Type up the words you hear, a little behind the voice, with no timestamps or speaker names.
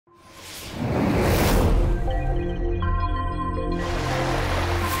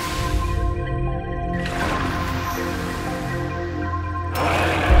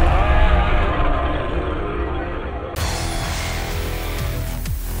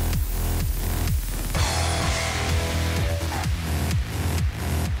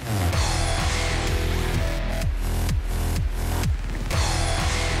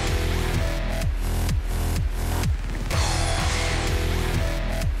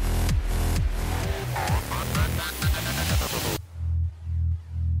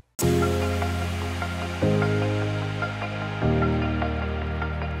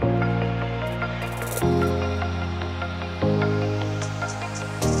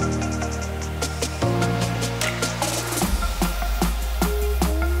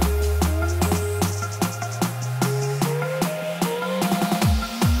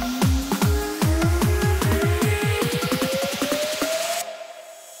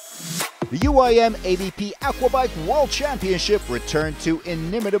The UIM-ABP Aquabike World Championship returned to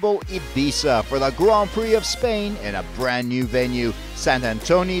inimitable Ibiza for the Grand Prix of Spain in a brand new venue, Sant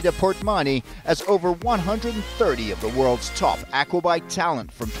Antoni de Portmany, as over 130 of the world's top aquabike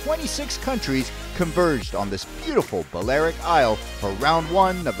talent from 26 countries converged on this beautiful Balearic Isle for round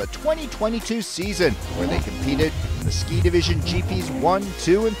one of the 2022 season, where they competed in the ski division GPs 1,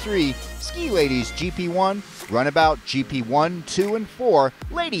 2, and 3, ski ladies GP1, runabout GP1, 2, and 4,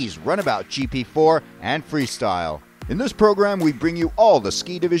 ladies runabout GP4, and freestyle. In this program, we bring you all the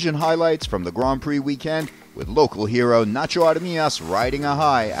ski division highlights from the Grand Prix weekend, with local hero Nacho Armias riding a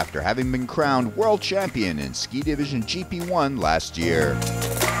high after having been crowned world champion in ski division GP1 last year.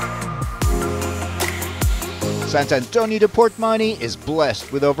 Sant Antoni de Portmany is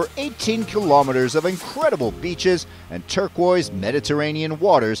blessed with over 18 kilometers of incredible beaches and turquoise Mediterranean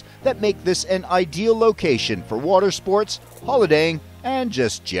waters that make this an ideal location for water sports, holidaying, and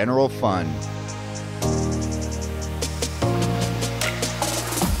just general fun.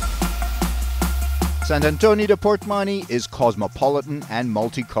 Sant Antoni de Portmany is cosmopolitan and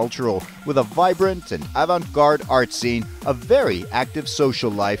multicultural, with a vibrant and avant-garde art scene, a very active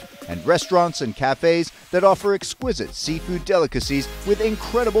social life, and restaurants and cafes that offer exquisite seafood delicacies with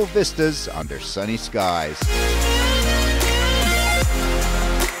incredible vistas under sunny skies.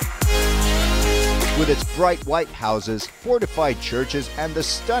 With its bright white houses, fortified churches, and the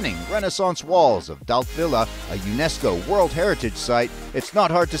stunning Renaissance walls of Dalt Villa, a UNESCO World Heritage Site, it's not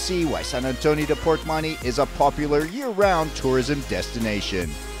hard to see why Sant Antoni de Portmany is a popular year-round tourism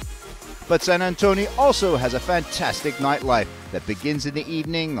destination. But Sant Antoni also has a fantastic nightlife that begins in the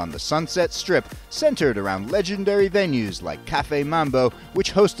evening on the Sunset Strip, centered around legendary venues like Cafe Mambo,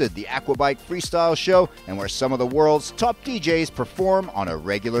 which hosted the Aquabike Freestyle Show and where some of the world's top DJs perform on a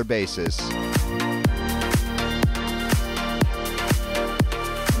regular basis.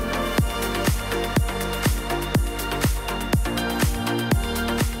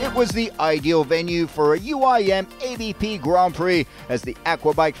 It was the ideal venue for a UIM-ABP Grand Prix, as the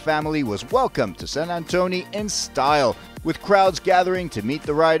Aquabike family was welcomed to Sant Antoni in style, with crowds gathering to meet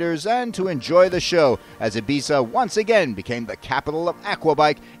the riders and to enjoy the show, as Ibiza once again became the capital of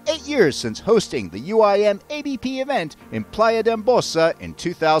Aquabike 8 years since hosting the UIM-ABP event in Playa d'Embosa in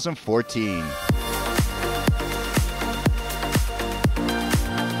 2014.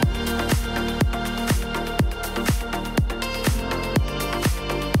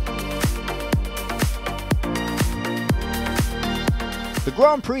 The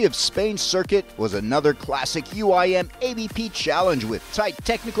Grand Prix of Spain circuit was another classic UIM-ABP challenge with tight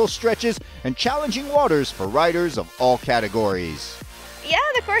technical stretches and challenging waters for riders of all categories. Yeah,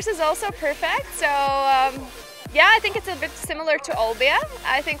 the course is also perfect, so yeah, I think it's a bit similar to Olbia.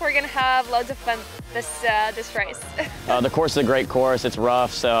 I think we're going to have loads of fun this race. The course is a great course. It's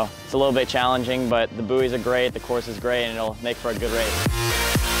rough, so it's a little bit challenging, but the buoys are great, the course is great, and it'll make for a good race.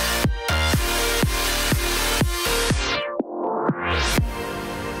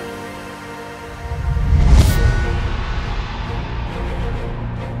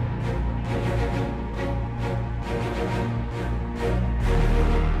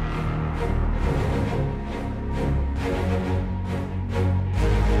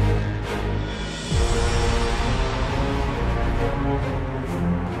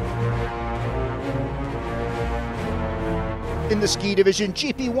 In the ski division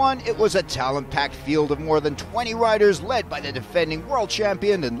GP1, it was a talent-packed field of more than 20 riders led by the defending world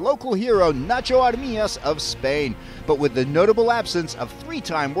champion and local hero Nacho Armias of Spain, but with the notable absence of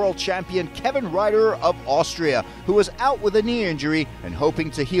three-time world champion Kevin Ryder of Austria, who was out with a knee injury and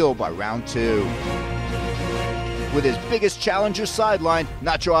hoping to heal by round two. With his biggest challenger sidelined,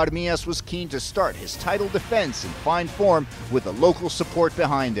 Nacho Armias was keen to start his title defense in fine form with the local support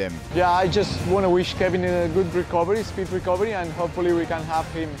behind him. Yeah, I just want to wish Kevin a good recovery, speed recovery, and hopefully we can have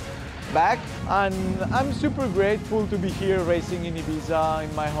him back. And I'm super grateful to be here racing in Ibiza,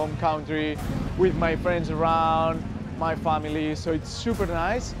 in my home country, with my friends around, my family, so it's super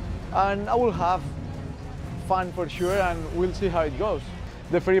nice. And I will have fun for sure, and we'll see how it goes.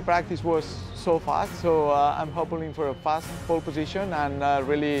 The free practice was so fast, so I'm hoping for a fast pole position and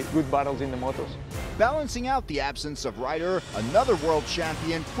really good battles in the motos. Balancing out the absence of Ryder, another world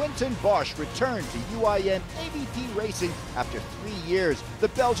champion, Quentin Bosch, returned to UIM-ABP racing after 3 years, the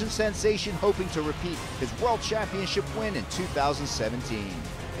Belgian sensation hoping to repeat his world championship win in 2017.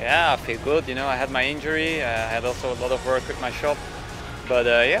 Yeah, I feel good. You know, I had my injury, I had also a lot of work with my shop, but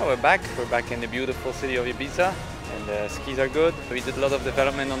yeah, we're back. We're back in the beautiful city of Ibiza. And the skis are good. We did a lot of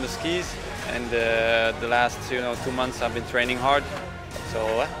development on the skis, and the last 2 months I've been training hard.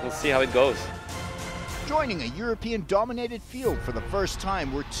 So we'll see how it goes. Joining a European-dominated field for the first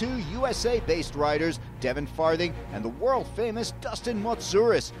time were two USA-based riders, Devin Farthing and the world-famous Dustin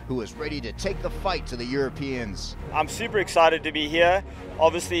Motsuris, who was ready to take the fight to the Europeans. I'm super excited to be here.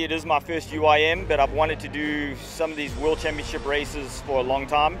 Obviously, it is my first UIM, but I've wanted to do some of these World Championship races for a long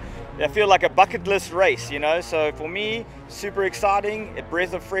time. They feel like a bucket list race, you know, so for me, super exciting, a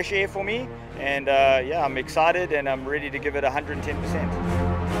breath of fresh air for me, and yeah, I'm excited and I'm ready to give it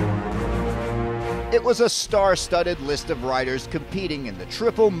 110%. It was a star-studded list of riders competing in the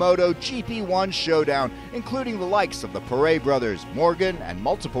Triple Moto GP1 showdown, including the likes of the Prix brothers, Morgan and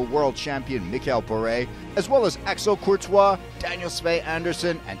multiple world champion Michael Prix, as well as Axel Courtois, Daniel Sve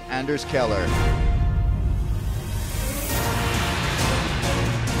Andersen and Anders Keller.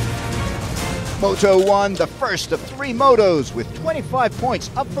 Moto 1, the first of 3 motos, with 25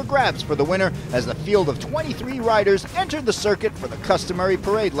 points up for grabs for the winner as the field of 23 riders entered the circuit for the customary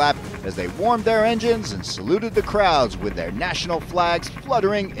parade lap as they warmed their engines and saluted the crowds with their national flags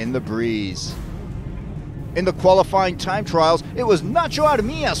fluttering in the breeze. In the qualifying time trials, it was Nacho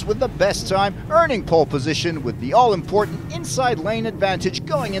Armias with the best time, earning pole position with the all-important inside lane advantage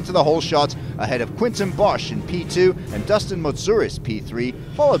going into the hole shots, ahead of Quentin Bosch in P2 and Dustin Motsuris P3,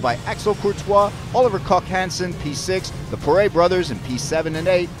 followed by Axel Courtois, Oliver Koch-Hansen P6, the Prix brothers in P7 and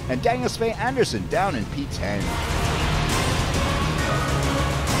 8, and Daniel Sve Andersen down in P10.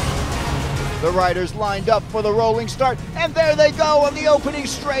 The riders lined up for the rolling start, and there they go on the opening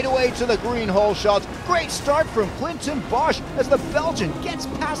straightaway to the green hole shots. Great start from Quentin Bosch as the Belgian gets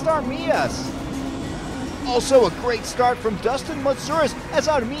past Armias. Also a great start from Dustin Motsuris as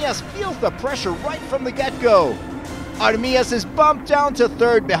Armias feels the pressure right from the get-go. Armias is bumped down to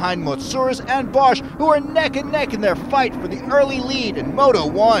third behind Motsuris and Bosch, who are neck and neck in their fight for the early lead in Moto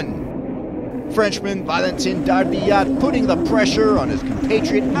 1. Frenchman Valentin Dardillat putting the pressure on his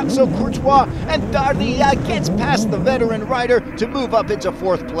compatriot Axel Courtois, and Dardillat gets past the veteran rider to move up into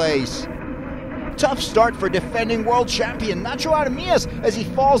 4th place. Tough start for defending world champion Nacho Armias as he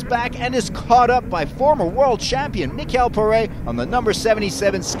falls back and is caught up by former world champion Michael Prix on the number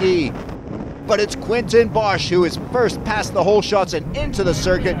 77 ski. But it's Quentin Bosch who is first past the hole shots and into the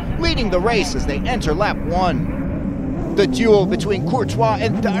circuit, leading the race as they enter lap 1. The duel between Courtois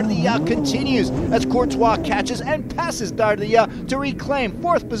and Dardillat continues as Courtois catches and passes Dardillat to reclaim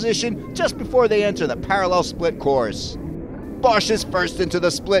 4th position just before they enter the parallel split course. Bosch is first into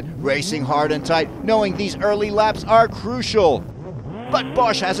the split, racing hard and tight, knowing these early laps are crucial. But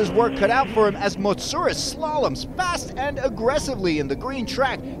Bosch has his work cut out for him as Motsuris slaloms fast and aggressively in the green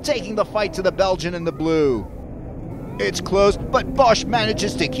track, taking the fight to the Belgian in the blue. It's close, but Bosch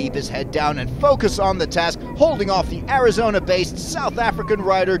manages to keep his head down and focus on the task, holding off the Arizona-based South African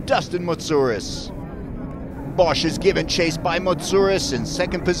rider Dustin Motsuris. Bosch is given chase by Motsuris in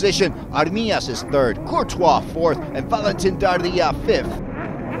 2nd position, Armias is 3rd, Courtois 4th, and Valentin Dardillat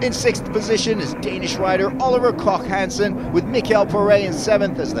 5th. In 6th position is Danish rider Oliver Koch-Hansen, with Michael Prix in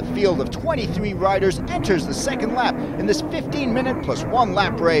 7th as the field of 23 riders enters the 2nd lap in this 15-minute plus 1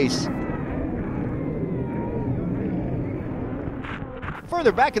 lap race.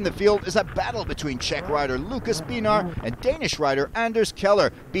 Further back in the field is a battle between Czech rider Lukas Binar and Danish rider Anders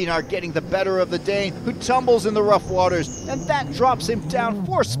Keller. Binar getting the better of the Dane, who tumbles in the rough waters, and that drops him down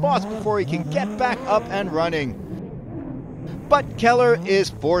 4 spots before he can get back up and running. But Keller is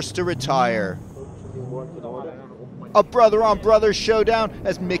forced to retire. A brother-on-brother showdown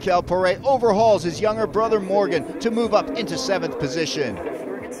as Michael Prix overhauls his younger brother Morgan to move up into 7th position.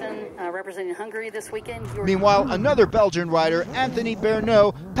 Representing Hungary this weekend. Meanwhile, another Belgian rider, Anthony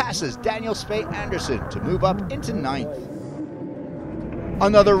Bernot, passes Daniel Sve Andersen to move up into 9th.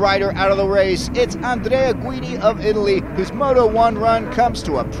 Another rider out of the race, it's Andrea Guidi of Italy, whose Moto 1 run comes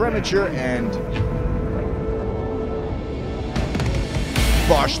to a premature end.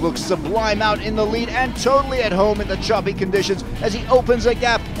 Bosch looks sublime out in the lead and totally at home in the choppy conditions as he opens a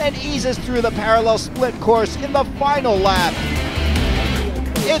gap and eases through the parallel split course in the final lap.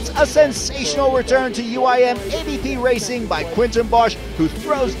 It's a sensational return to UIM-ABP racing by Quentin Bosch, who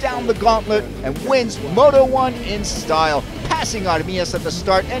throws down the gauntlet and wins Moto 1 in style, passing Armias at the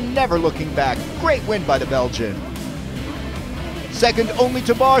start and never looking back. Great win by the Belgian. Second only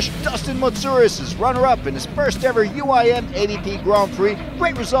to Bosch, Dustin Motsuris is runner-up in his first ever UIM-ABP Grand Prix.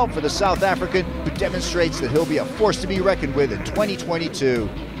 Great result for the South African, who demonstrates that he'll be a force to be reckoned with in 2022.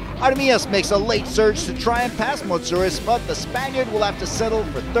 Armias makes a late surge to try and pass Motsuris, but the Spaniard will have to settle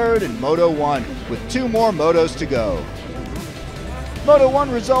for 3rd in Moto 1, with 2 more motos to go. Moto 1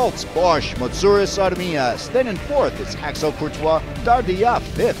 results: Bosch, Motsouris, Armias. Then in 4th, it's Axel Courtois, Dardia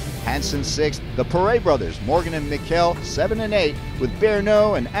 5th, Hansen 6th, the Prix brothers, Morgan and Mikel 7 and 8, with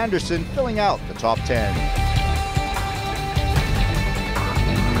Bernaud and Anderson filling out the top 10.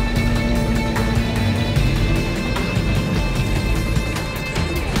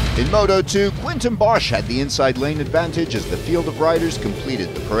 In Moto 2, Quinton Bosch had the inside lane advantage as the field of riders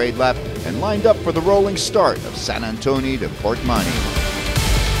completed the parade lap and lined up for the rolling start of San Antonio de Portmany.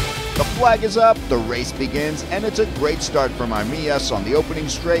 The flag is up, the race begins, and it's a great start from Armias on the opening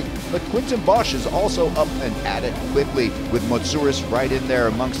straight, but Quinton Bosch is also up and at it quickly, with Motsouris right in there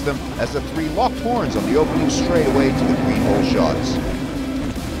amongst them as the three locked horns on the opening straightaway to the green hole shots.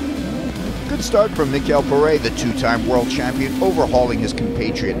 Good start from Mikel Prix, the two-time world champion, overhauling his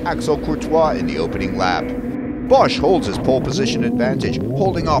compatriot Axel Courtois in the opening lap. Bosch holds his pole position advantage,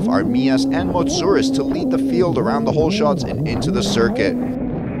 holding off Armias and Motsouris to lead the field around the hole shots and into the circuit.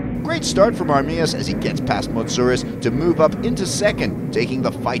 Great start from Armias as he gets past Motsouris to move up into second, taking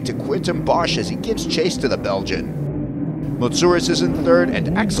the fight to Quinton Bosch as he gives chase to the Belgian. Motsouris is in third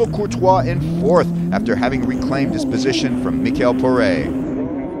and Axel Courtois in fourth after having reclaimed his position from Mikel Prix.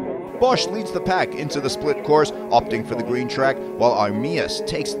 Bosch leads the pack into the split course, opting for the green track, while Armias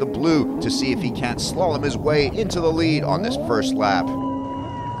takes the blue to see if he can't slalom his way into the lead on this first lap.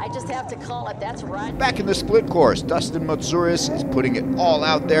 I just have to call it, that's right. Back in the split course, Dustin Motsouris is putting it all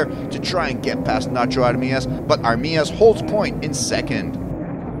out there to try and get past Nacho Armias, but Armias holds point in second.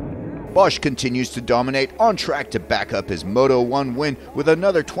 Bosch continues to dominate, on track to back up his Moto 1 win with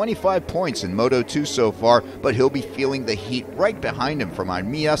another 25 points in Moto 2 so far, but he'll be feeling the heat right behind him from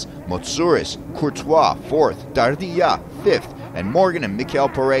Armias, Motsouris, Courtois 4th, Dardia 5th, and Morgan and Mikel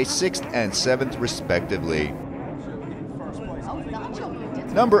Prix 6th and 7th respectively.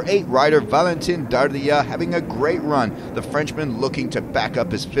 Number 8 rider Valentin Dardia having a great run, the Frenchman looking to back up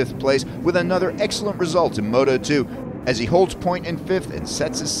his 5th place with another excellent result in Moto 2, as he holds point in 5th and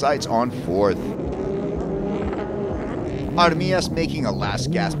sets his sights on 4th. Armias making a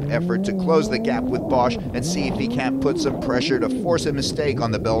last gasp effort to close the gap with Bosch and see if he can't put some pressure to force a mistake on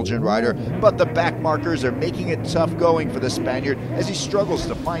the Belgian rider, but the back markers are making it tough going for the Spaniard as he struggles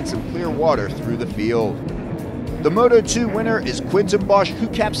to find some clear water through the field. The Moto 2 winner is Quinton Bosch, who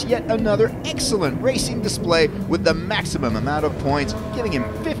caps yet another excellent racing display with the maximum amount of points, giving him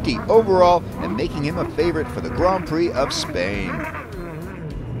 50 overall and making him a favorite for the Grand Prix of Spain.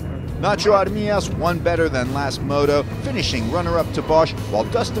 Nacho Armias won better than last Moto, finishing runner-up to Bosch, while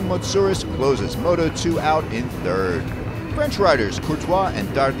Dustin Motsouris closes Moto 2 out in third. French riders Courtois and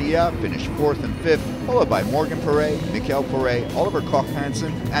Dardia finished 4th and 5th, followed by Morgan Prix, Mikel Prix, Oliver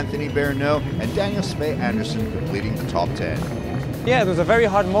Koch-Hansen, Anthony Bernaud, and Daniel Sve Anderson completing the top 10. Yeah, it was a very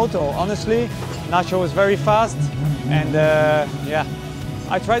hard moto, honestly. Nacho was very fast, and yeah,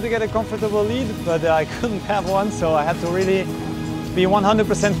 I tried to get a comfortable lead, but I couldn't have one, so I had to really be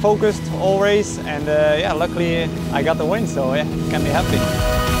 100% focused all race, and yeah, luckily I got the win, so yeah, can be happy.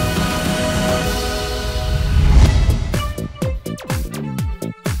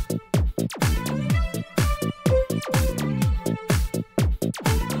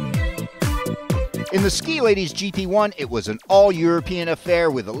 In the Ski Ladies GP1, it was an all-European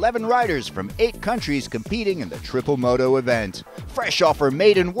affair with 11 riders from 8 countries competing in the Triple Moto event. Fresh off her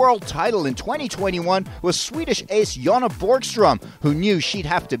maiden world title in 2021 was Swedish ace Jonna Borgström, who knew she'd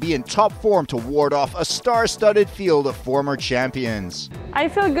have to be in top form to ward off a star-studded field of former champions. I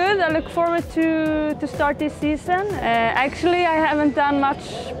feel good. I look forward to start this season. Actually, I haven't done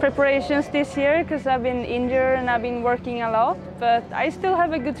much preparations this year because I've been injured and I've been working a lot, but I still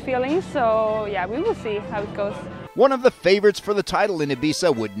have a good feeling, so yeah, we will see how it goes. One of the favorites for the title in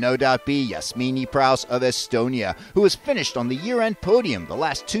Ibiza would no doubt be Jasmine Praus of Estonia, who has finished on the year-end podium the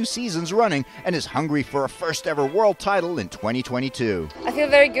last 2 seasons running and is hungry for a first-ever world title in 2022. I feel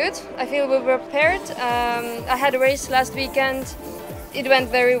very good. I feel we were prepared. I had a race last weekend. It went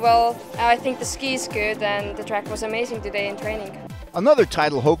very well. I think the ski is good and the track was amazing today in training. Another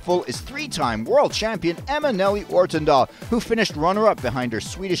title hopeful is 3-time world champion Emma Nelly Ortendal, who finished runner-up behind her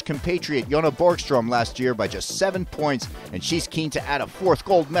Swedish compatriot Jonna Borgström last year by just 7 points, and she's keen to add a 4th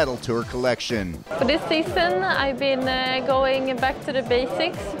gold medal to her collection. For this season, I've been going back to the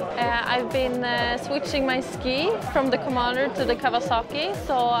basics. I've been switching my ski from the Commander to the Kawasaki,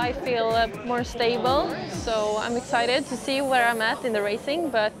 so I feel more stable. So I'm excited to see where I'm at in the racing,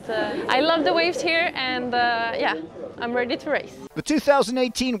 but I love the waves here, and yeah, I'm ready to race. The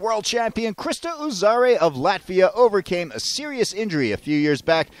 2018 world champion Krista Uzare of Latvia overcame a serious injury a few years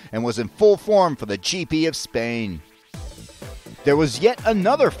back and was in full form for the GP of Spain. There was yet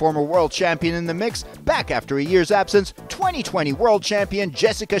another former world champion in the mix, back after a year's absence, 2020 world champion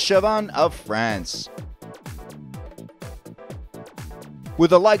Jessica Chavannes of France. With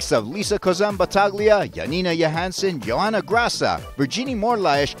the likes of Lisa Kozan-Battaglia, Janina Johansson, Johanna Grassa, Virginie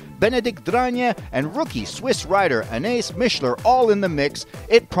Morlaesch, Benedikt Dranje, and rookie Swiss rider Anaïs Mischler all in the mix,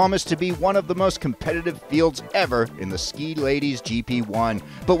 it promised to be one of the most competitive fields ever in the Ski Ladies GP1,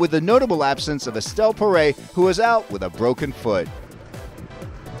 but with the notable absence of Estelle Perret, who was out with a broken foot.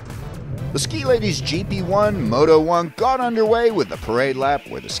 The Ski Ladies GP1 Moto 1 got underway with the parade lap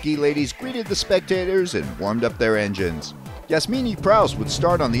where the Ski Ladies greeted the spectators and warmed up their engines. Jasmine Prous would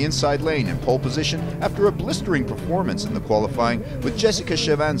start on the inside lane in pole position after a blistering performance in the qualifying, with Jessica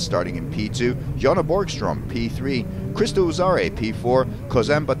Chavannes starting in P2, Jonna Borgström P3, Krista Uzare P4,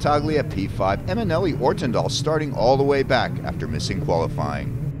 Kozan-Battaglia P5, Eminelli Ortendal starting all the way back after missing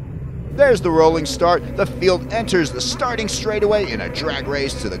qualifying. There's the rolling start. The field enters the starting straightaway in a drag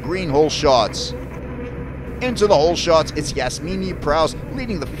race to the green hole shots. Into the hole shots, it's Jasmine Prous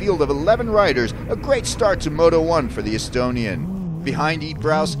leading the field of 11 riders, a great start to Moto 1 for the Estonian. Behind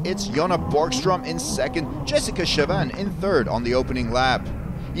Prous, it's Jonna Borgström in second, Jessica Chavannes in third on the opening lap.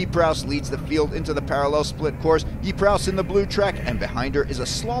 Prous leads the field into the parallel split course, Prous in the blue track, and behind her is a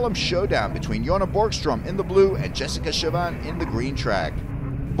slalom showdown between Jonna Borgström in the blue and Jessica Chavannes in the green track.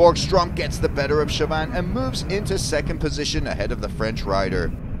 Borgström gets the better of Chavannes and moves into second position ahead of the French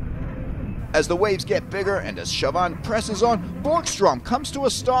rider. As the waves get bigger and as Chavannes presses on, Borgström comes to a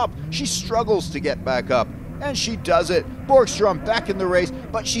stop. She struggles to get back up, and she does it. Borgström back in the race,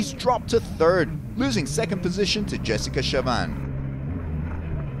 but she's dropped to third, losing second position to Jessica Chavannes.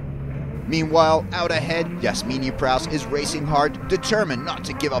 Meanwhile, out ahead, Jasmine Prous is racing hard, determined not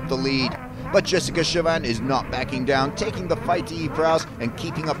to give up the lead. But Jessica Chavannes is not backing down, taking the fight to Prous and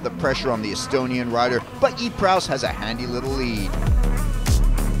keeping up the pressure on the Estonian rider, but Prous has a handy little lead.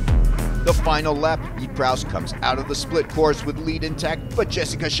 The final lap, Prous comes out of the split course with lead intact, but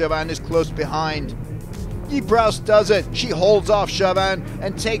Jessica Chavannes is close behind. Prous does it. She holds off Chavannes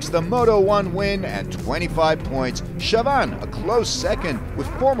and takes the Moto 1 win and 25 points. Chavannes a close second, with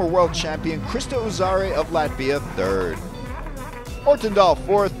former world champion Krista Uzare of Latvia third. Ortendal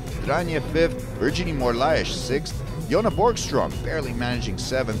fourth, Dranje fifth, Virginie Morlaesch sixth, Jonna Borgström barely managing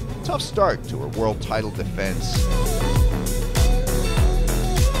seventh. Tough start to her world title defense.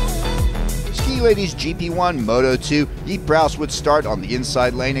 Ski Ladies GP1 Moto 2, Prous would start on the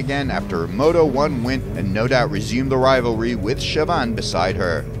inside lane again after a Moto 1 win and no doubt resume the rivalry with Chavannes beside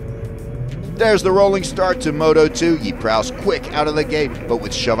her. There's the rolling start to Moto 2, Prous quick out of the gate, but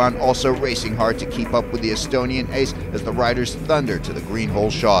with Chavannes also racing hard to keep up with the Estonian ace as the riders thunder to the green hole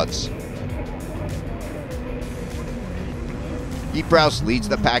shots. Prous leads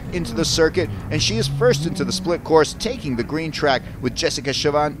the pack into the circuit, and she is first into the split course, taking the green track with Jessica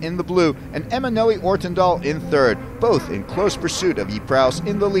Chavannes in the blue and Eminelli Ortendal in third, both in close pursuit of Prous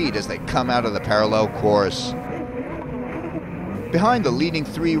in the lead as they come out of the parallel course. Behind the leading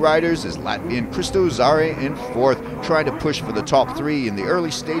three riders is Latvian Krista Uzare in fourth, trying to push for the top three in the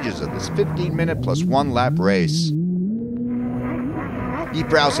early stages of this 15-minute plus 1 lap race.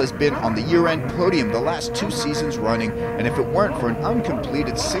 Prous has been on the year-end podium the last 2 seasons running, and if it weren't for an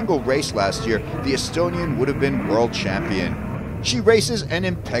uncompleted single race last year, the Estonian would have been world champion. She races an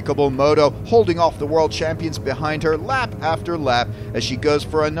impeccable moto, holding off the world champions behind her lap after lap as she goes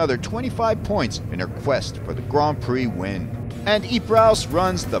for another 25 points in her quest for the Grand Prix win. And Prous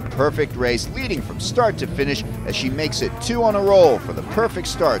runs the perfect race, leading from start to finish as she makes it 2 on a roll for the perfect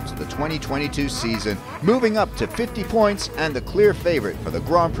start to the 2022 season, moving up to 50 points and the clear favorite for the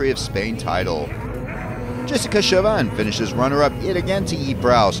Grand Prix of Spain title. Jessica Chavannes finishes runner-up yet again to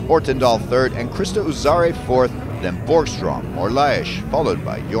Prous, Ortendal third and Krista Uzare fourth, then Borgström, Morlaesch, followed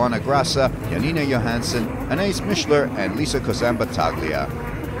by Johanna Grassa, Janina Johansson, Anaïs Mischler and Lisa Kozan-Battaglia.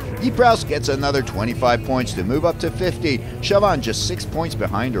 Prous gets another 25 points to move up to 50. Chavannes just 6 points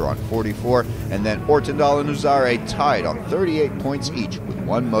behind her on 44, and then Ortendal and Uzare tied on 38 points each with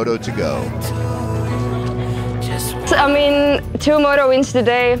 1 moto to go. I mean, 2 moto wins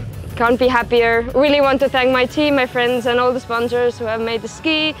today. Can't be happier. Really want to thank my team, my friends and all the sponsors who have made the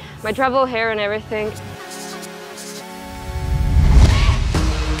ski, my travel, hair and everything.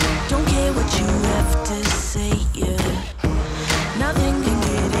 Don't care what you have to say, yeah. Nothing can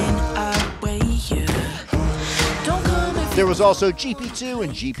get in our way, yeah. Don't come if There was also GP2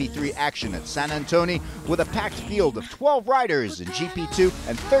 and GP3 action at San Antonio with a packed field of 12 riders in GP2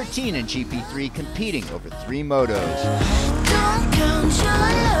 and 13 in GP3 competing over 3 motos. don't count your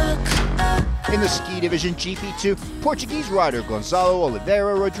luck. In the ski division GP2, Portuguese rider Gonzalo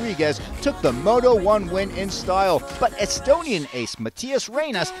Oliveira Rodrigues took the Moto1 win in style, but Estonian ace Matthias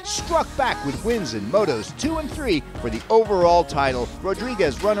Reinas struck back with wins in Motos 2 and 3 for the overall title.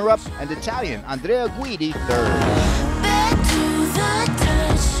 Rodrigues runner-up and Italian Andrea Guidi third.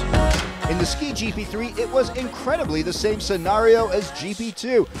 In the ski GP3, it was incredibly the same scenario as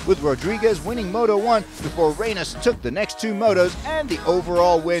GP2, with Rodrigues winning Moto1 before Reinas took the next two motos and the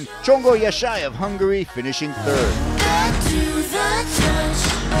overall win. Csongor Yashai of Hungary finishing third.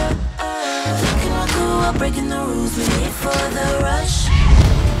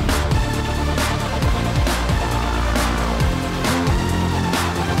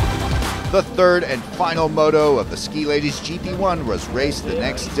 The third and final moto of the Ski Ladies GP1 was raced the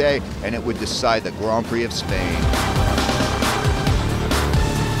next day, and it would decide the Grand Prix of Spain.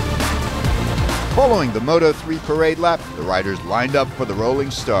 Following the Moto3 parade lap, the riders lined up for the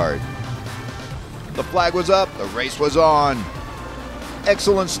rolling start. The flag was up, the race was on.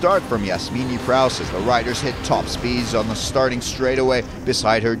 Excellent start from Yasmini Prous as the riders hit top speeds on the starting straightaway.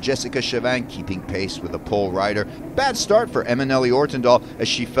 Beside her, Jessica Chauvin keeping pace with the pole rider. Bad start for Emaneli Ortendal as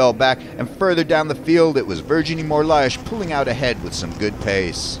she fell back, and further down the field it was Virginie Morlaes pulling out ahead with some good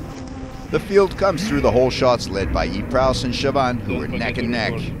pace. The field comes through the whole shots led by Yves Prous and Chauvin, who were neck and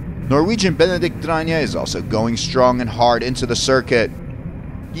neck. Norwegian Benedikt Dranja is also going strong and hard into the circuit.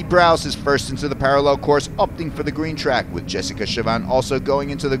 Yves Prous is first into the parallel course, opting for the green track, with Jessica Chauvin also going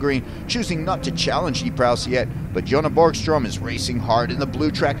into the green, choosing not to challenge Yves Prous yet. But Jonna Borgström is racing hard in the blue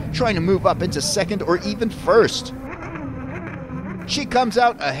track, trying to move up into second or even first. She comes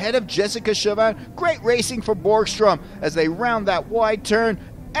out ahead of Jessica Chauvin. Great racing for Borgström as they round that wide turn,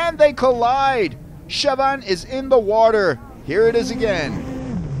 and they collide. Chauvin is in the water. Here it is again.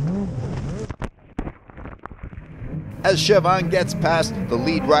 As Chauvin gets past, the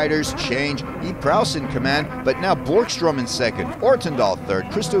lead riders change. Yves Prous in command, but now Borgström in second, Ortendal third,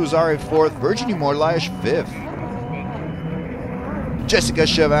 Krista Uzare fourth, Virginie Morlaes fifth. Jessica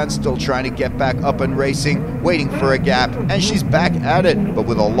Chauvin still trying to get back up and racing, waiting for a gap, and she's back at it, but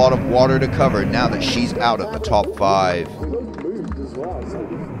with a lot of water to cover now that she's out of the top five.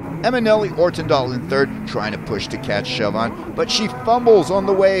 Emaneli Ortendal in third, trying to push to catch Chauvin, but she fumbles on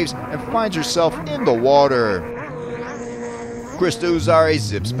the waves and finds herself in the water. Krista Uzare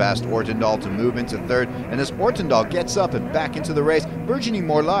zips past Ortendal to move into third, and as Ortendal gets up and back into the race, Virginie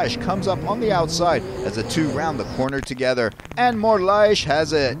Morlaes comes up on the outside as the two round the corner together, and Morlaes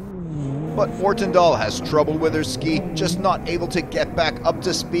has it. But Ortendal has trouble with her ski, just not able to get back up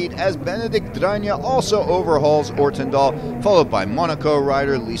to speed as Benedikt Dranja also overhauls Ortendal, followed by Monaco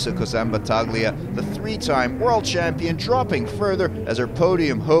rider Lisa Kozan-Battaglia, the three-time world champion, dropping further as her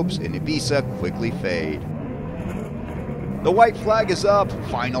podium hopes in Ibiza quickly fade. The white flag is up,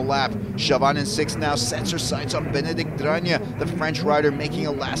 final lap. Chauvin in sixth now sets her sights on Benedikt Dranja, the French rider making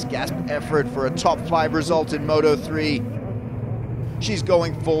a last gasp effort for a top 5 result in Moto3. She's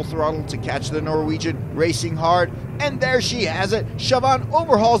going full throttle to catch the Norwegian, racing hard, and there she has it. Chauvin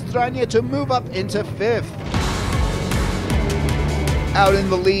overhauls Dranja to move up into fifth. Out in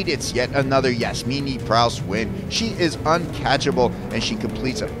the lead, it's yet another Yasmini Prous win. She is uncatchable, and she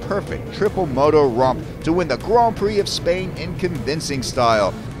completes a perfect triple moto romp to win the Grand Prix of Spain in convincing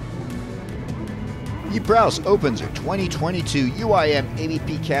style. Yves Prous opens her 2022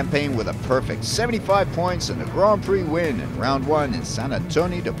 UIM-ABP campaign with a perfect 75 points and a Grand Prix win in round 1 in Sant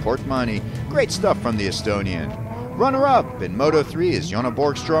Antoni de Portmany. Great stuff from the Estonian. Runner-up in Moto3 is Jonna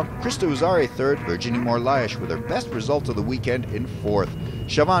Borgström, Krista Uzare third, Virginie Morlaes with her best result of the weekend in fourth,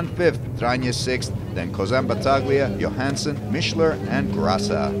 Chauvin fifth, Dranja sixth, then Kozan-Battaglia, Johansson, Mischler, and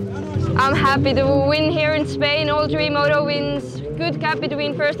Grassa. I'm happy to win here in Spain, all 3 moto wins, good gap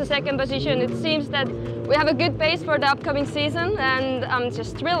between first and second position. It seems that we have a good base for the upcoming season, and I'm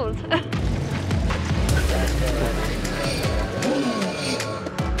just thrilled.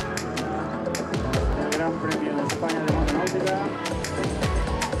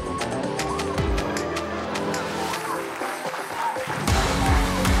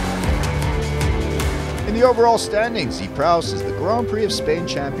 In the overall standings, Yves Prous is the Grand Prix of Spain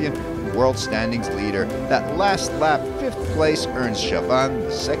champion and world standings leader. That last lap, 5th place, earns Chauvin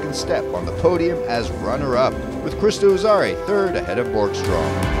the second step on the podium as runner-up, with Krista Uzare third ahead of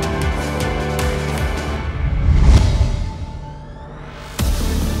Borgström.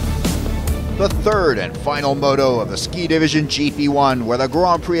 The third and final moto of the ski division GP1, where the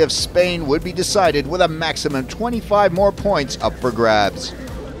Grand Prix of Spain would be decided with a maximum 25 more points up for grabs.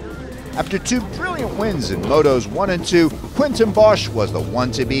 After 2 brilliant wins in Motos 1 and 2, Quinten Bosch was the one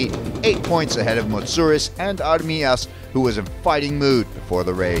to beat, 8 points ahead of Moutsouris and Armias, who was in fighting mood before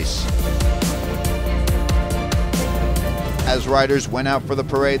the race. as riders went out for the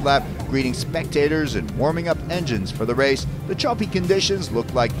parade lap, greeting spectators and warming up engines for the race, the choppy conditions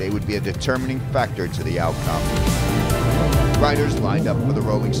looked like they would be a determining factor to the outcome. Riders lined up for the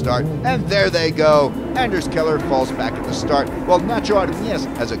rolling start, and there they go! Anders Keller falls back at the start, while Nacho Armias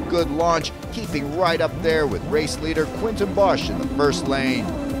has a good launch, keeping right up there with race leader Quinten Bosch in the first lane.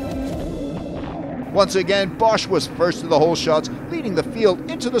 Once again, Bosch was first of the whole shots, leading the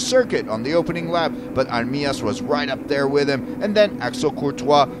field into the circuit on the opening lap, but Armias was right up there with him, and then Axel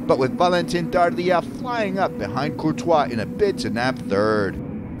Courtois, but with Valentin Dardia flying up behind Courtois in a bid to nab third.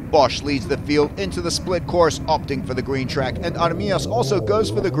 Bosch leads the field into the split course, opting for the green track, and Armias also goes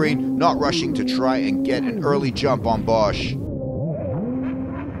for the green, not rushing to try and get an early jump on Bosch.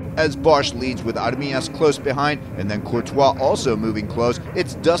 As Bosch leads with Armias close behind, and then Courtois also moving close,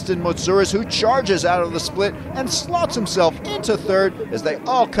 it's Dustin Moutsouris who charges out of the split and slots himself into third as they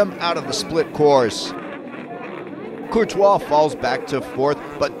all come out of the split course. Courtois falls back to fourth,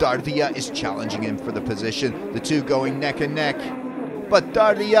 but Dardia is challenging him for the position, the two going neck and neck. But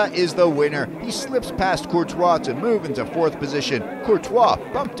Dardia is the winner. He slips past Courtois to move into fourth position. Courtois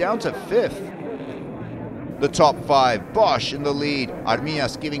bumped down to fifth. The top five, Bosch in the lead,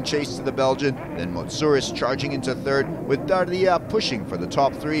 Armias giving chase to the Belgian, then Moutsouris charging into third, with Dardia pushing for the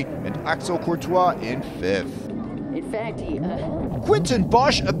top three, and Axel Courtois in fifth. In fact, Quinten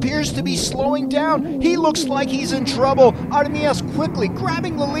Bosch appears to be slowing down. He looks like he's in trouble. Armias quickly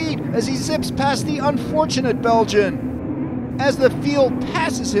grabbing the lead as he zips past the unfortunate Belgian. As the field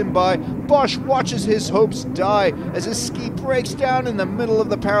passes him by, Bosch watches his hopes die as his ski breaks down in the middle of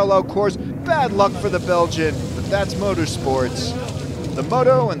the parallel course. Bad luck for the Belgian, but that's motorsports. The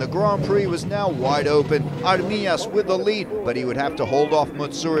Moto and the Grand Prix was now wide open. Armias with the lead, but he would have to hold off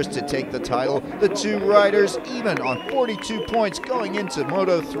Moutsouris to take the title. The two riders even on 42 points going into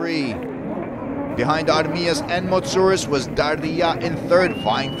Moto 3. Behind Armias and Moutsouris was Dardia in third,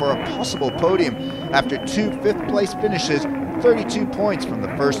 vying for a possible podium after two fifth-place finishes, 32 points from the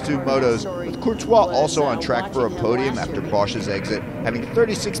first two motos, with Courtois also on track for a podium after Bosch's exit, having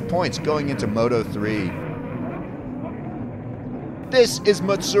 36 points going into Moto 3. This is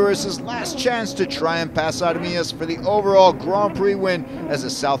Moutsouris' last chance to try and pass Armias for the overall Grand Prix win, as the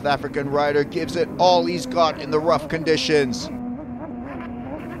South African rider gives it all he's got in the rough conditions.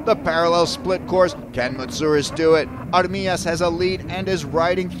 The parallel split course, can Moutsouris do it? Armias has a lead and is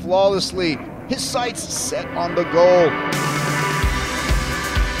riding flawlessly, his sights set on the goal.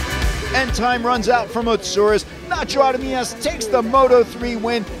 And time runs out for Moutsouris. Nacho Armias takes the Moto 3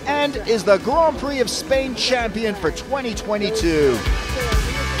 win and is the Grand Prix of Spain champion for 2022.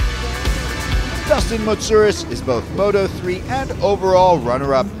 Dustin Moutsouris is both Moto 3 and overall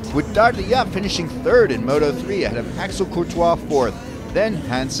runner-up, with Dardia finishing third in Moto 3 ahead of Axel Courtois fourth. Then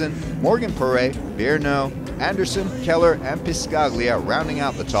Hansen, Morgan Perret, Bierno, Anderson, Keller, and Piscaglia rounding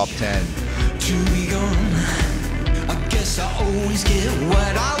out the top 10.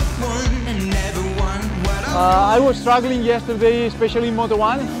 I was struggling yesterday, especially in Moto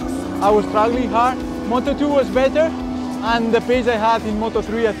 1. I was struggling hard. Moto 2 was better, and the pace I had in Moto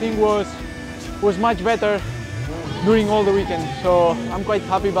 3 I think was much better during all the weekend. So I'm quite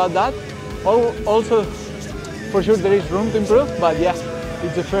happy about that. Also, for sure there is room to improve, but yeah,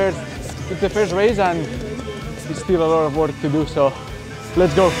 it's the first race and it's still a lot of work to do, so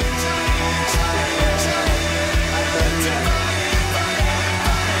let's go.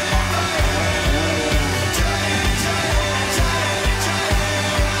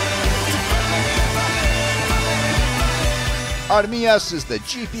 Armias is the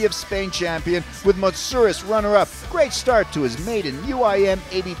GP of Spain champion, with Moutsouris runner-up. Great start to his maiden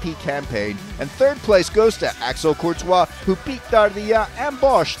UIM-ABP campaign. And third place goes to Axel Courtois, who beat Dardia and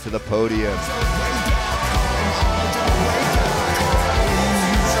Bosch to the podium.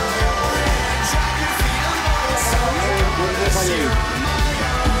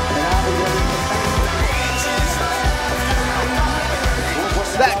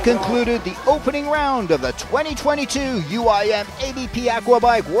 That concluded the opening round of the 2022 UIM-ABP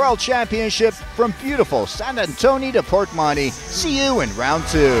Aquabike World Championship from beautiful Sant Antoni de Portmany. See you in round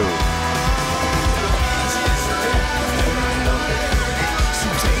 2.